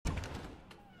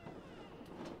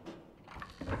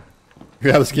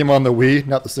Yeah, this game on the Wii,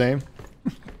 not the same.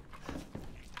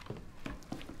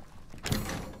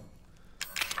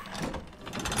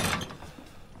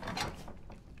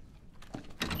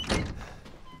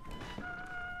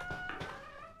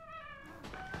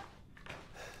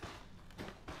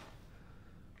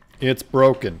 It's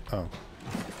broken. Oh.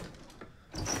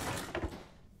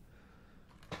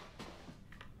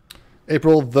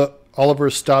 April,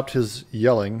 Oliver stopped his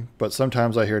yelling, but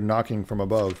sometimes I hear knocking from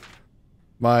above.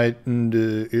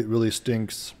 It really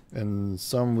stinks, and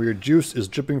some weird juice is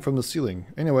dripping from the ceiling.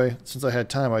 Anyway, since I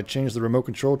had time, I changed the remote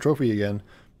control trophy again.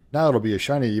 Now it'll be a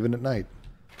shiny even at night.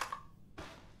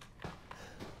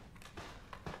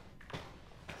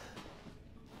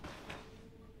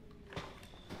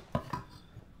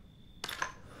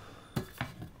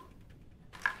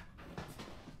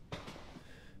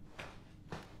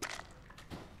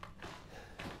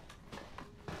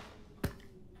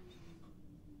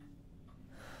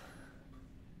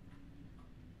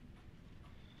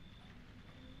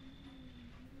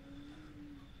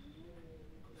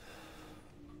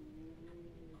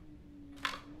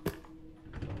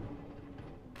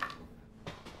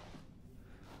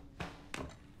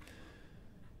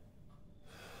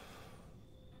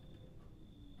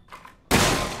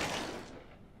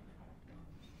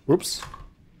 Whoops.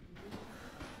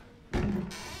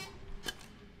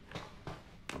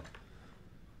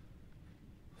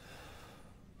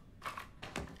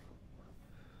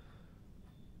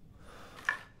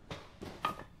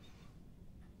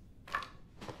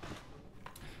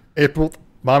 April,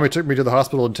 Mommy took me to the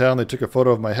hospital in town. They took a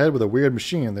photo of my head with a weird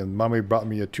machine. Then Mommy brought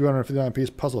me a 259-piece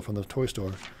puzzle from the toy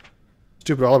store.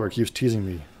 Stupid Oliver keeps teasing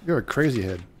me. You're a crazy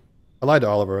head. I lied to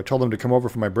Oliver. I told him to come over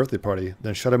for my birthday party,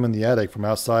 then shut him in the attic from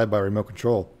outside by remote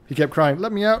control. He kept crying,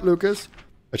 "Let me out, Lucas."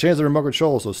 I changed the remote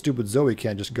control so stupid Zoe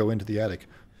can't just go into the attic.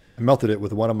 I melted it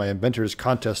with one of my inventor's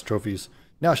contest trophies.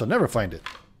 Now she'll never find it.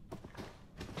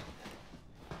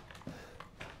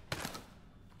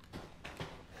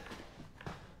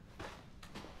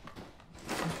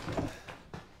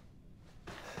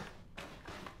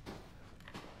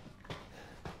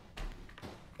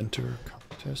 Enter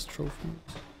contest trophies.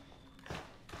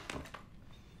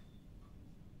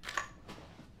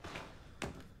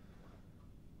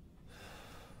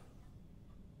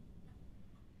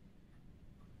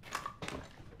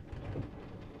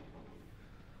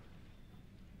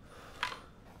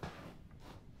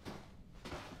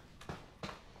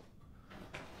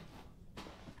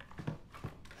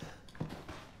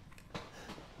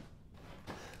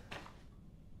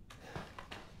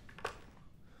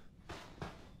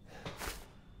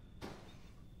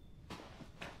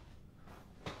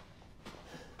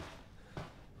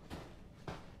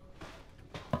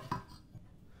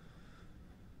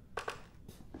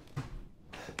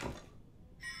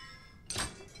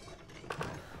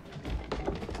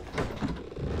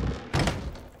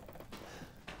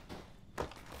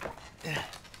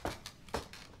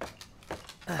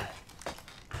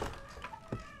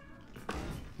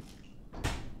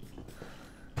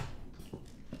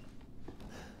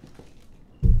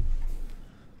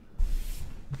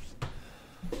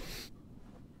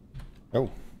 Oh.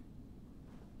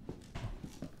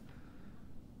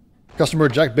 Customer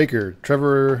Jack Baker,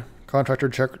 Trevor, contractor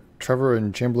Trevor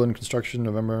and Chamberlain Construction,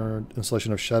 November,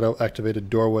 installation of shadow activated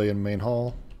doorway in main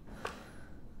hall.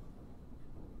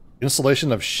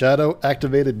 Installation of shadow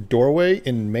activated doorway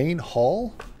in main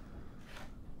hall?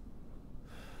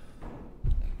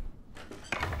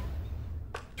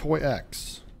 Toy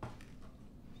axe.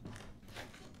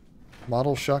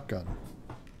 Model shotgun.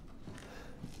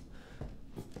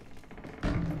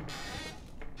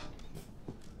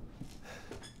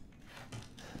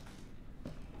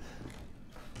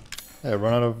 I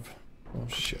run out of... Oh,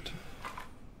 shit.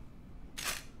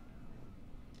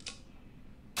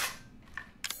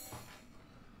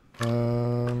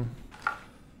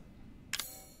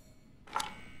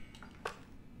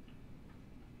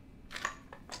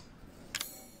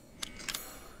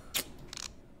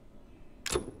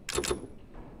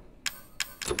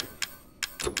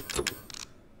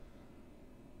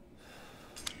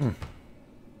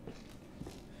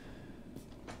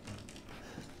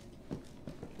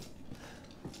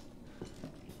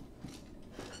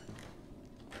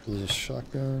 This is a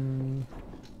shotgun.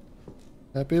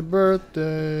 Happy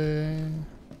birthday.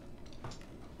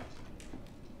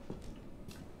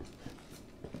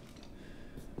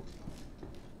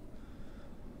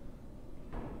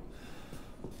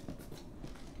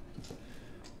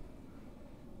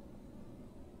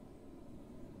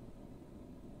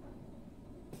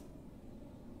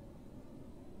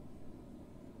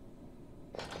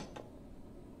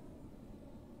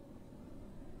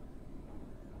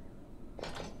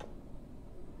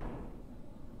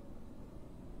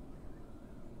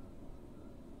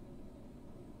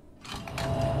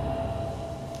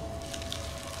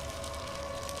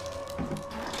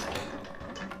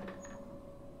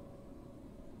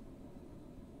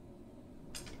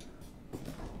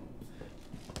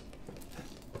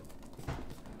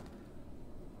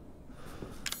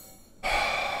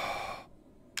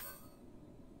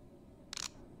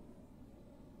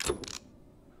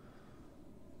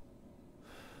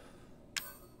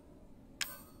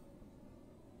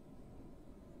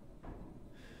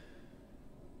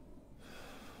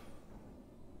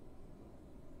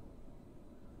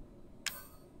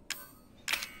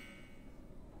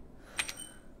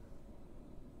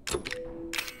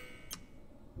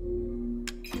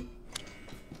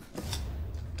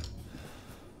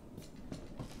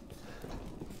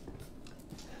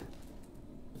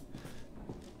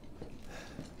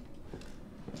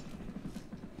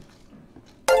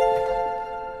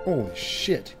 Holy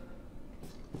shit.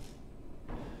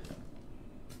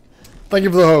 Thank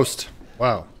you for the host.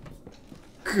 Wow.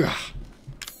 Gah.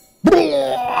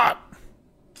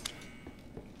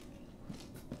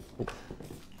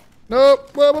 Nope.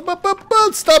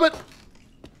 Stop it.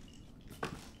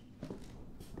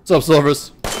 What's up,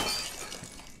 Silvers?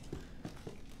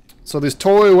 So these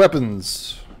toy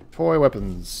weapons. Toy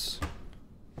weapons.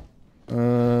 Boy.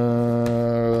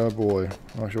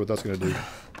 I'm not sure what that's gonna do.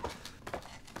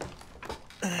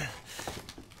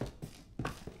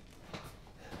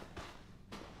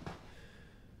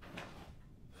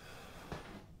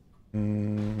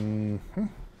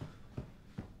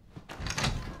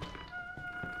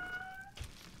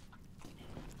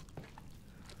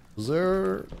 Was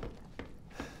there...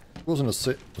 wasn't a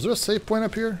safe... was there a save point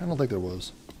up here? I don't think there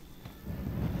was.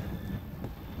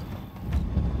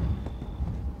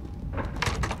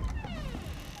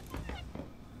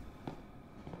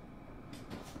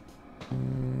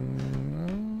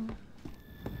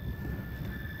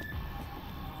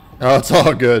 Oh, it's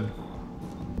all good.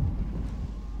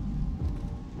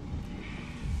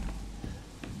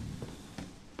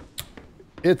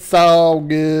 It's all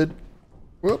good.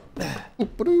 Whoop.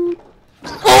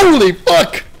 Holy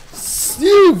fuck!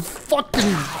 You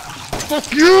fucking...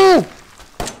 fuck you!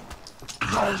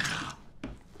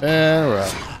 And we're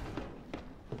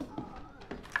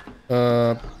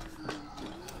out.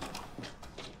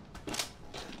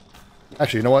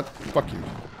 Actually, you know what? Fuck you.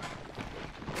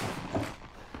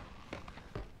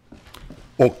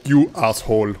 Fuck you,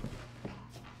 asshole.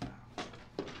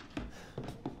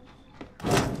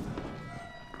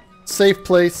 Safe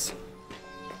place.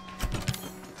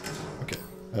 Okay.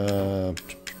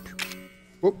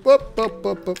 Whoop, whoop, whoop,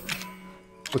 whoop, whoop.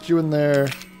 Put you in there.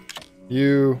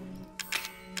 You.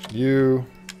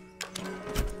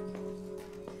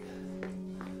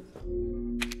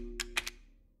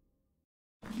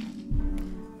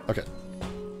 Okay.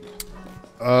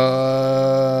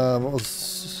 What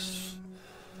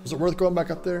was it worth going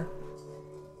back up there?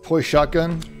 Toy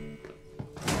shotgun.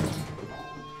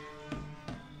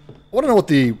 I want to know what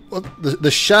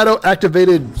the shadow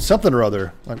activated something or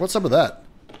other. Like, what's up with that?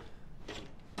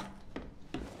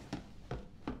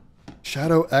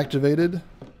 Shadow activated.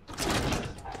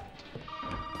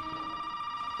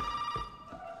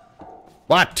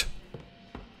 What?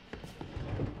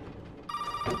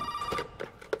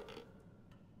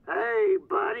 Hey,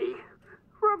 buddy.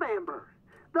 Remember,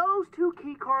 those 2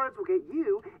 key cards will get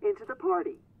you into the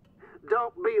party.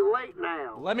 Don't be late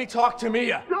now. Let me talk to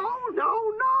Mia. No.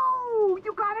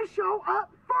 You gotta show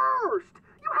up first.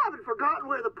 You haven't forgotten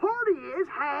where the party is,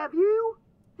 have you?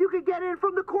 You can get in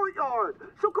from the courtyard.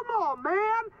 So come on,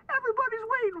 man. Everybody's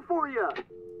waiting for you.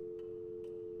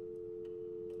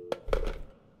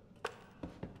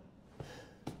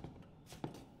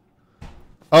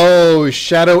 Oh,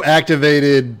 shadow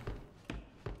activated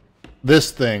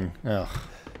this thing. Ugh.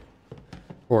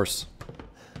 Of course.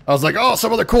 I was like, oh,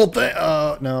 some other cool thing.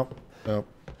 No.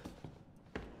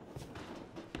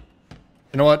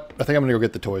 You know what? I think I'm gonna go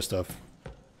get the toy stuff.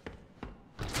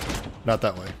 Not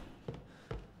that way.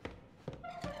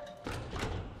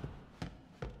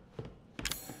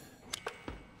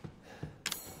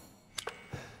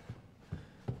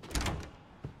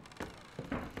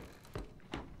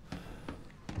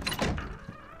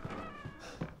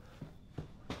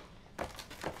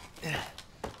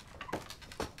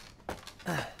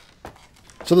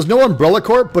 So there's no Umbrella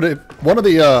Corp, but one of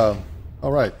the,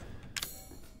 all right.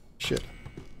 Shit.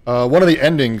 One of the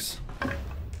endings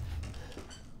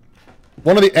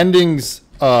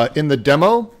in the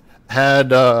demo had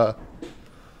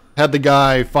the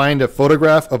guy find a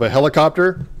photograph of a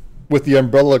helicopter with the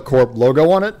Umbrella Corp logo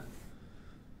on it.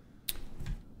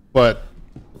 But,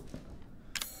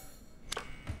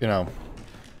 you know,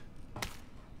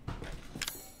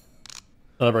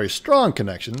 not a very strong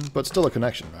connection, but still a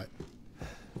connection, right?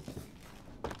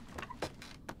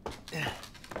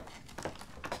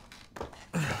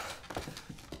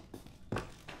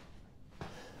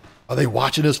 Are they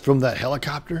watching us from that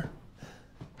helicopter?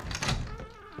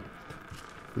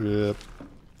 Yep.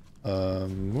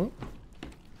 Whoop.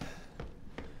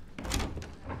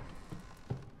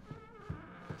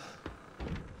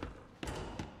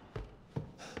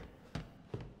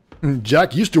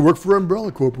 Jack used to work for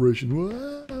Umbrella Corporation.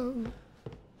 Wow.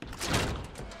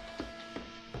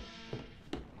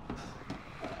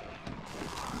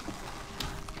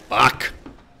 Fuck.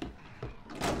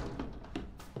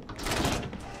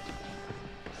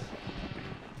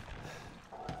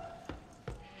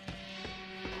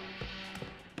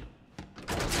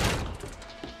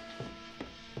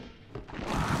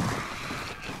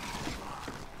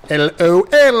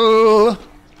 LOL.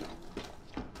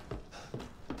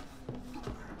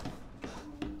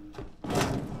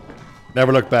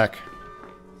 Never look back.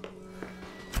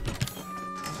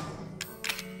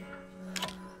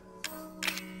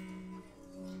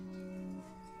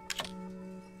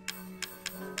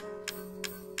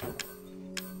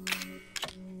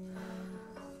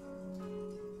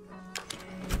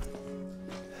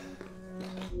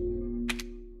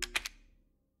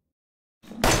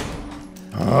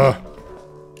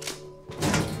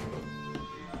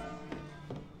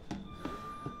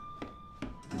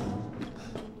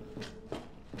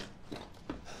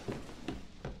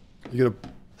 You gonna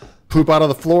poop out of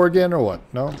the floor again or what?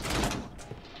 No?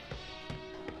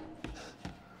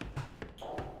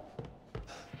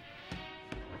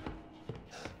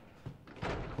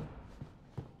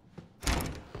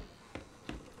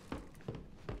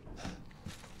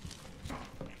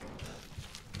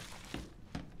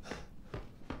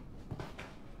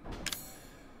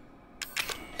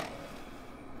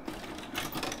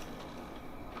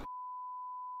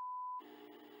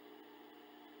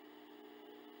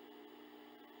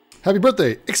 Happy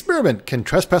birthday! Experiment! Can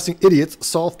trespassing idiots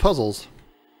solve puzzles?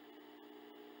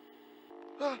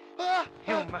 You,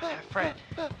 my friend,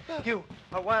 you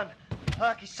are one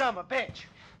lucky son of a bitch.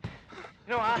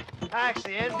 You know, I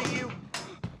actually envy you.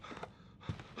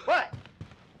 What?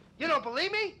 You don't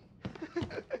believe me?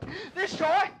 This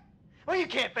toy? Well, you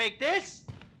can't fake this.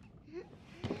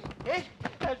 It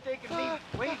has taken me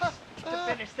weeks to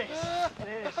finish this, and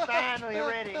it is finally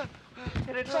ready.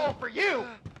 And it's all for you.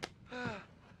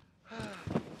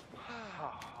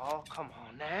 Oh, come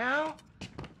on now.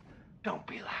 Don't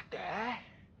be like that.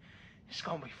 It's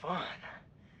gonna be fun.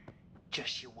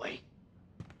 Just you wait.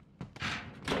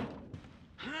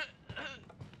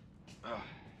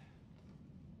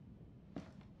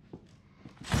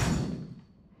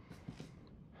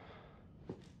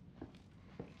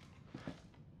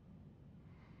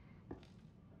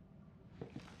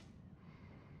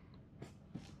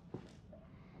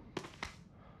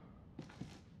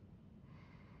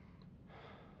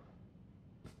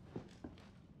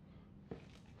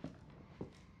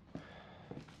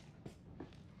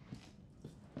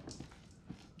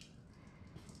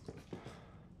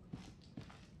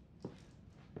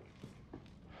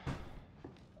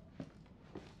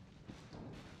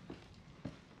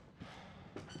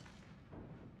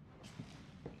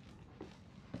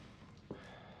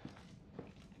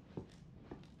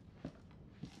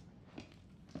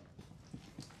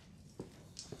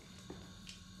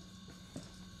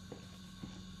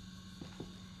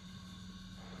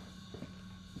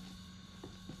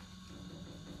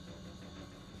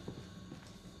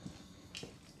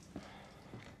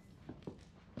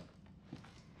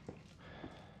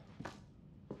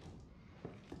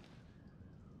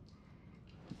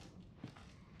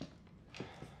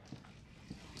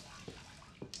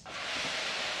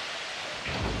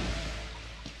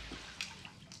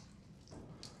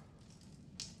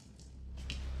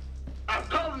 I'm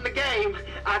calling the game.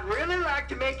 I'd really like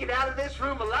to make it out of this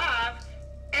room alive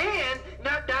and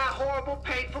not die a horrible,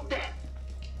 painful death.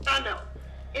 I know.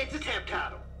 It's a temp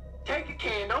title. Take a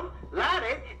candle, light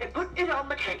it, and put it on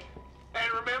the cake.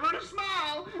 And remember to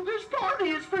smile. This party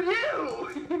is for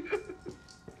you.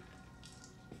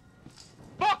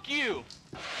 Fuck you!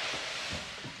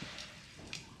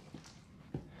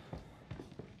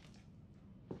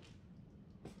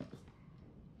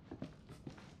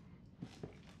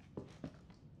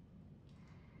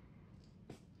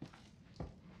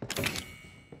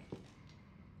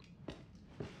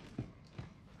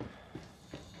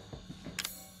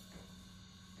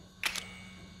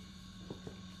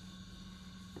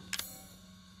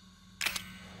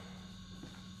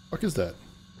 Fuck is that?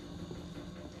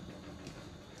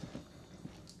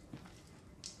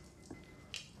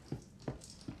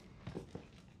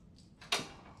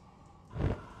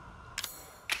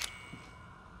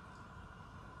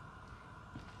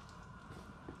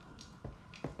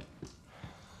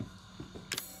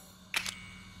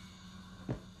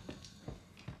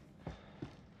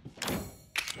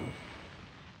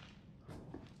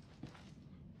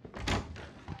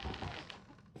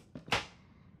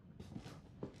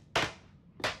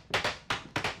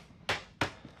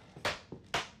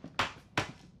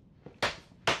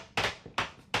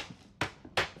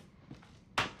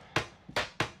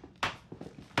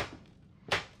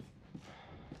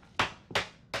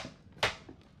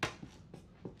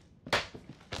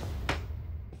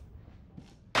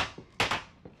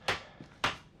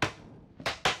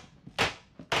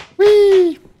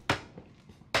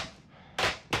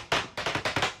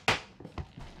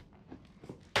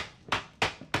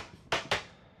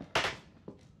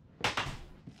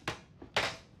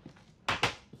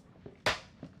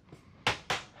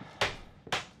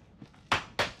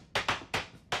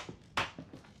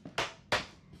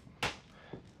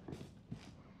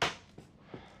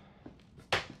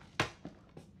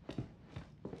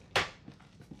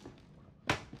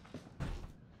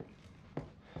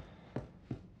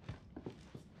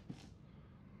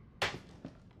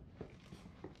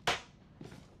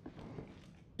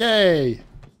 Yay!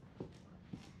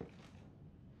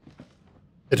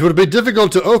 It would be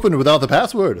difficult to open without the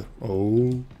password.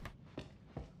 Oh.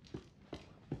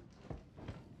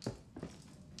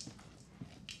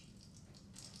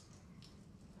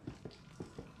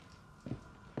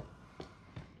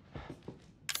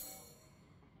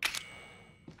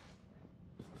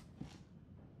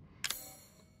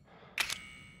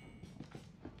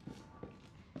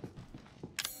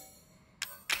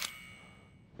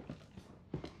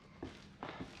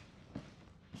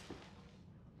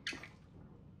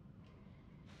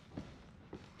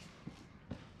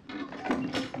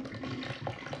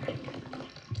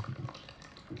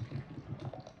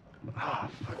 Ah,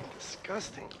 fucking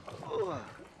disgusting. Ugh.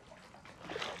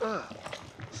 Ugh.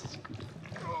 This is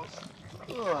gross.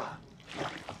 Ugh.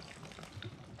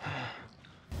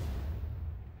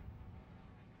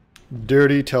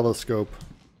 Dirty telescope.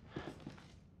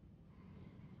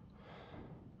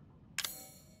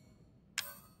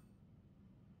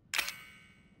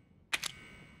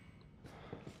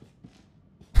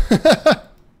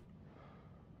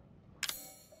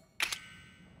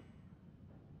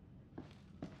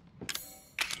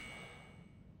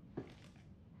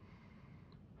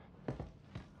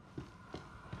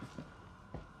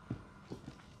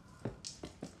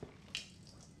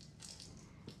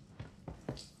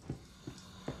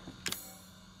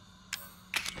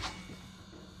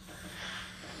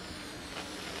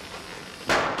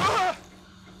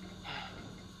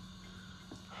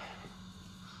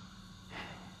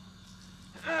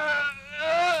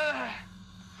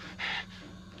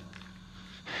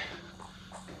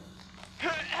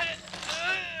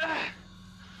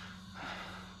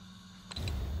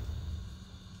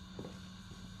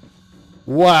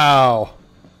 Wow.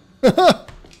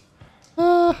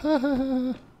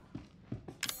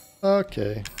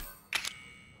 Okay.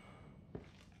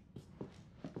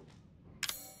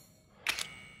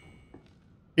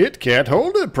 It can't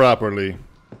hold it properly.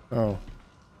 Oh.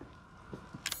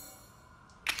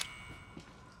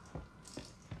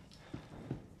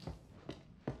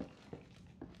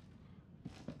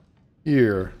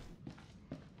 Here.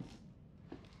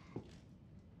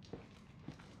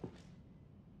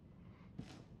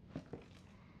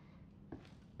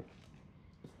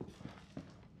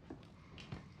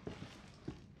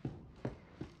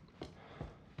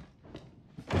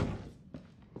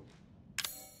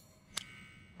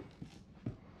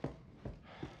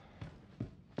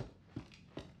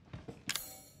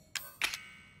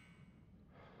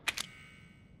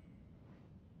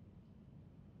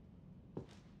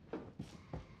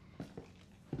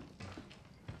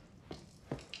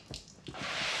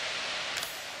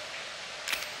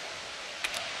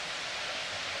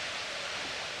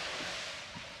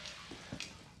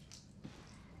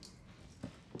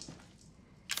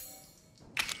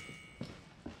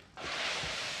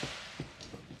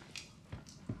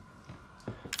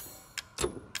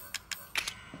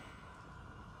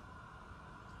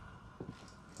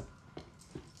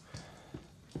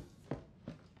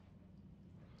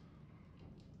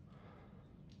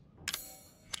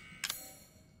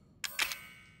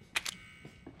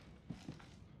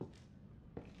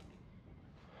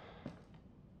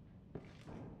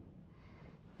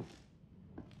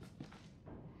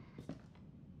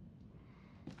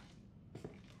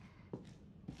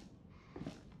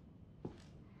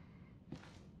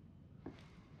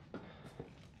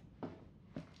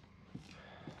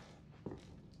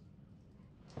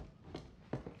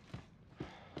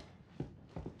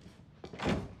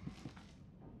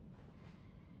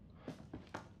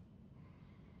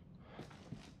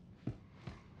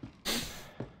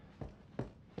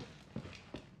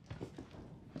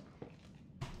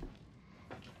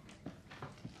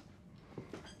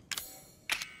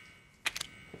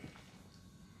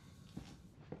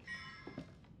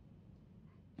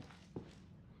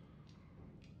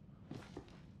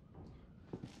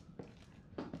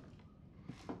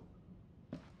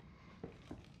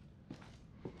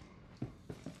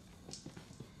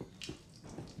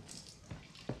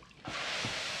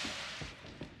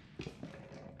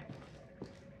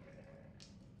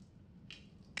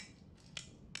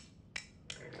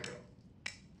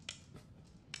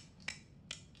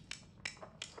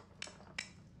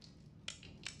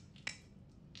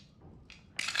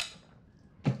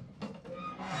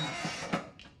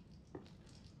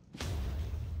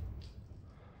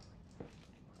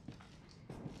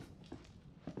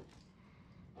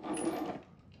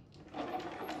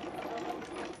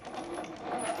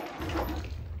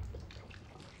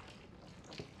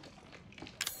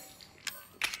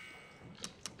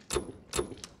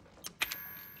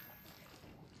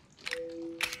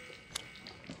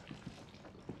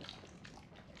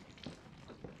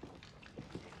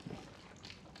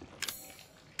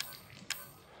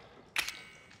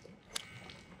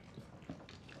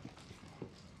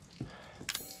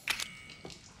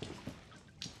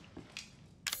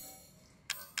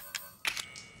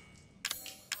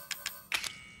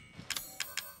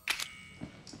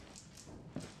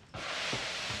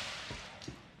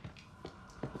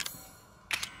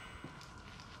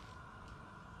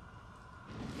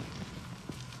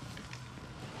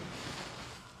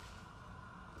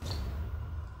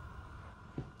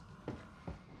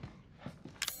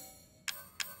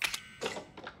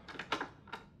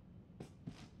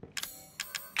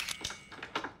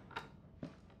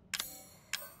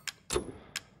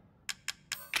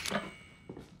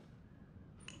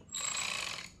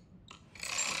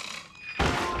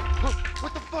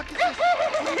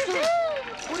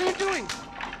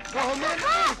 Oh, man.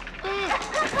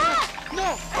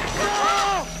 No!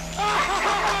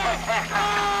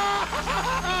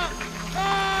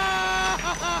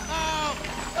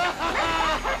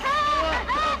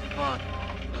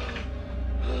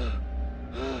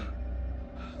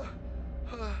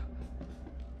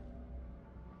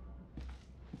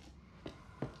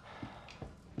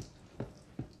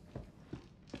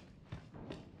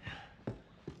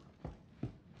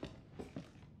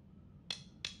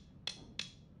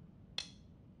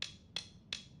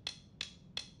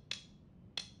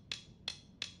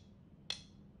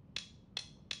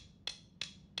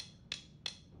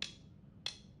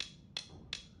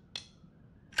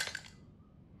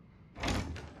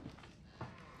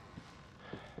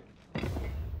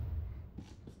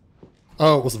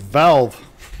 Oh, it was Valve.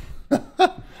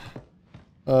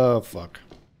 Oh, fuck.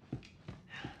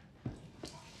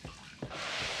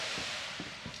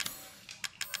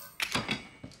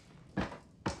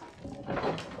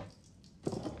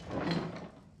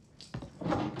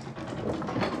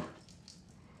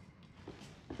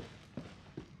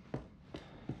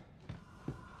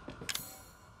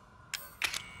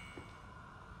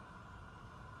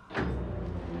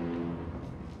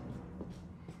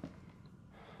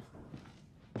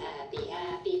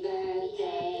 Happy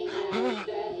birthday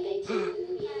to you.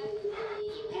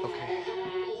 You Okay.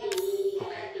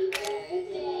 happy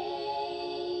birthday.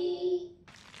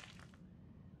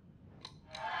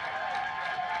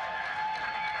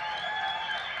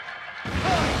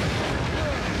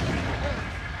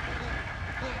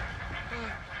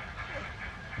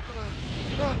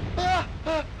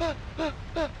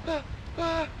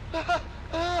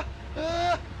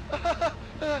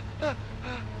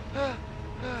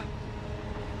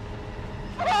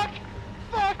 Fuck!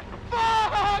 Fuck!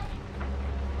 Fuck!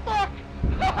 Fuck!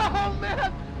 Oh,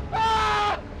 man!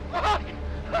 Ah! Fuck!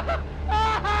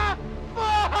 Ah!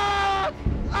 Fuck!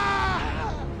 Ah!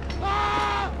 Ah!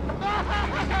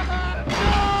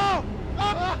 No!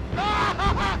 Ah!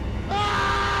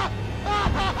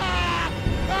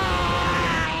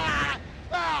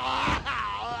 Ah!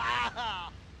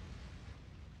 Ah!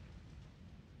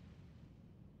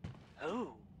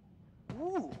 Oh.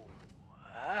 Ooh.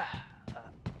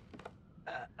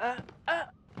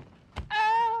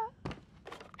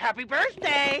 Happy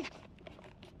birthday!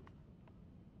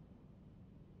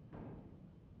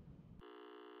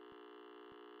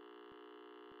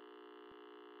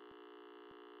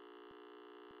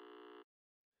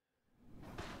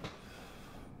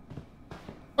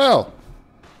 Well,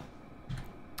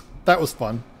 that was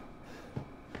fun.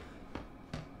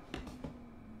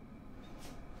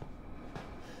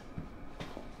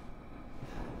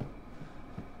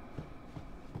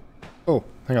 Oh,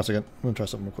 hang on a second. I'm gonna try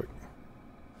something real quick.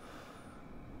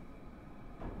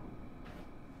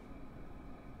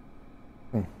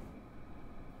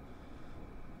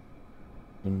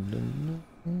 Dun, dun,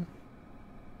 dun.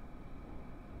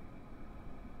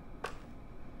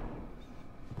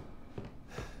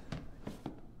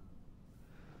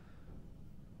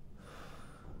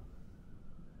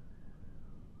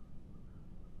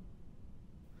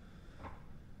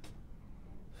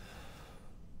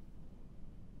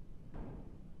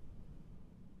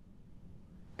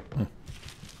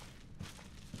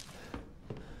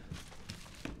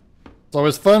 It's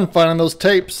always fun finding those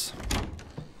tapes.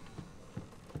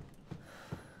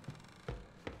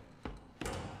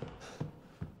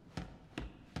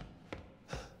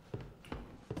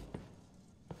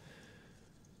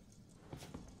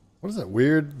 What is that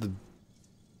weird?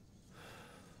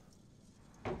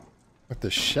 Like the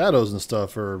shadows and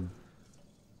stuff are...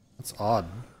 That's odd.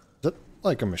 Is that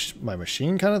like my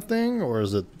machine kind of thing? Or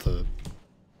is it the...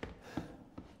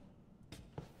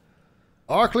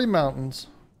 Arkley Mountains?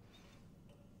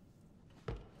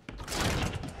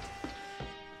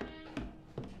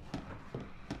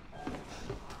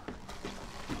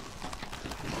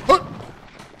 Huh!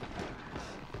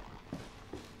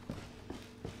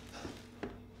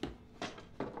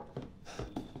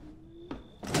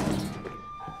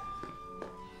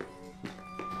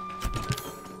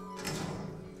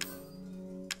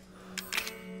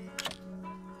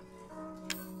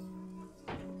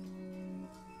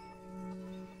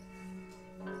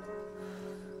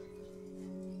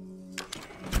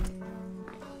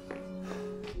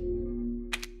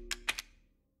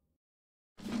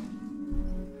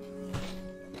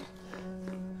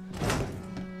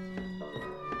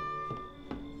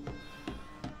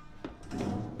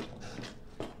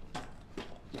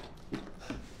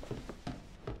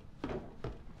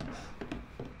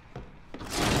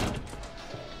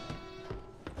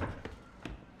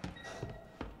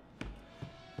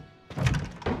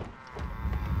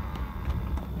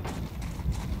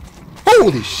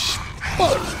 Holy sh...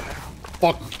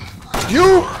 Fuck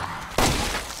you!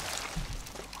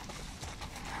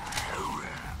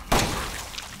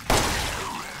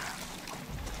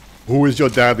 Who is your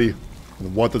daddy?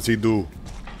 And what does he do?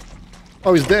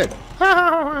 Oh, he's dead.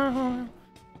 Have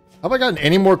I gotten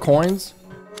any more coins?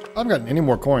 I haven't gotten any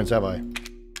more coins, have I?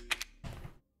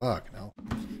 Fuck, no.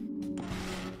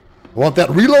 I want that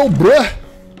reload, bruh!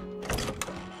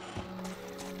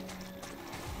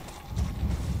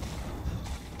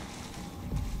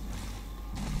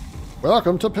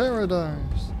 Welcome to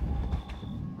paradise.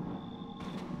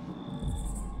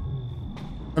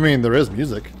 I mean, there is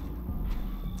music.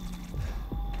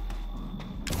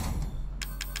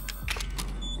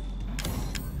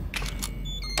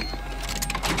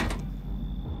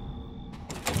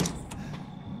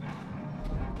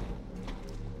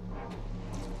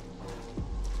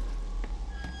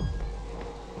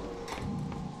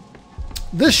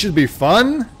 This should be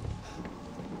fun.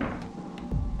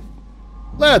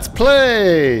 Let's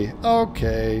play.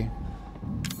 Okay.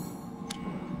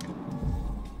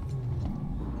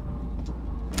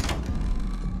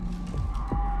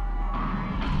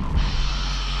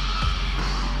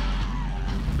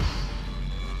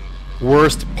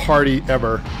 Worst party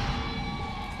ever.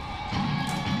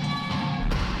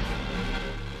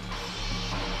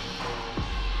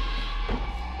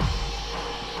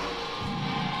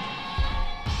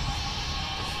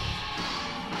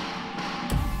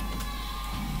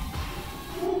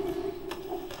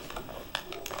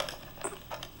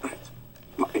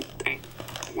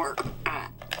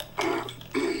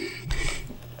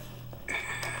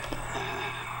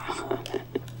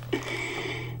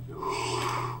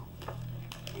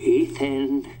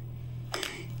 Ethan.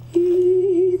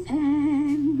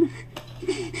 Ethan.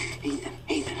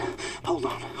 Ethan. Hold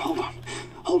on.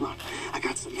 I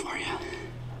got something for you.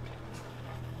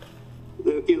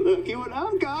 Looky what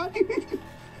I've got.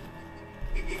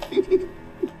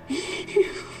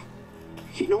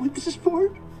 You know what this is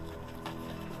for?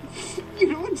 You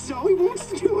know what Zoe wants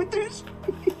to do with this?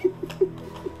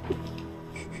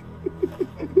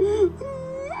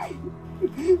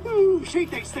 She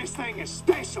thinks this thing is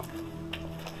special.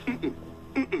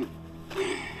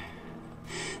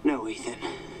 No, Ethan.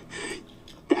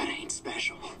 That ain't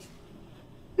special.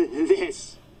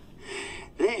 This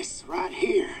right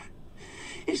here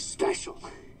is special.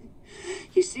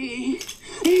 You see,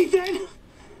 Ethan,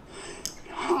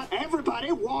 not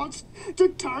everybody wants to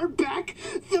turn back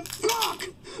the clock.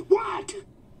 What?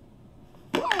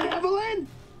 What, Evelyn?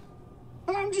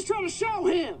 I'm just trying to show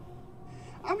him.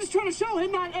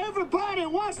 Not everybody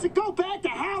wants to go back to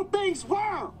how things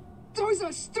were. Zoe's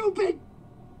a stupid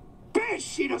bitch.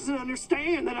 She doesn't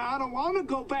understand that I don't want to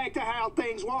go back to how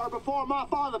things were before my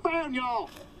father found y'all.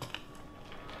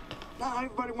 Not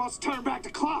everybody wants to turn back the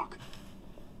clock.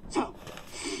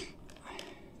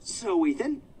 So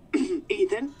Ethan,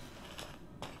 Ethan,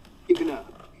 you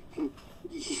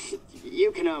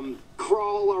can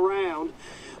crawl around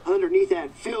underneath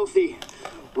that filthy,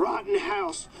 rotten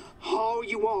house all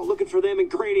you want looking for them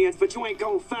ingredients, but you ain't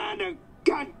gonna find a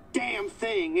goddamn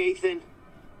thing, Ethan.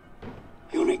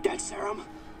 You'll make that serum?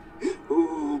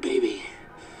 Ooh, baby.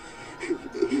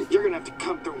 You're gonna have to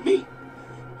come through me.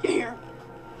 You hear?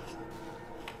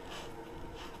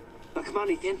 Now, come on,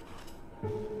 Ethan.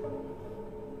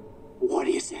 What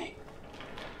do you say?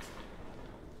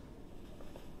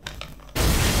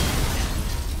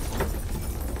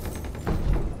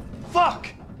 Fuck!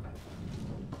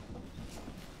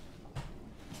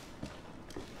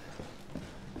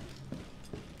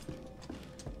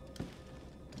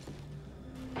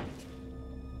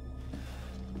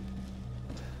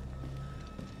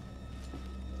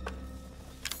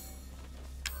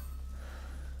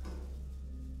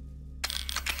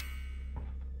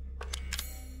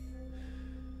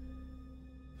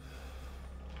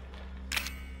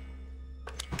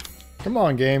 Come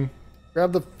on, game.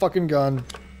 Grab the fucking gun.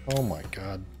 Oh my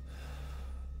god.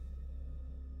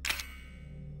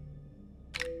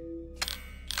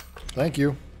 Thank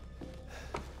you.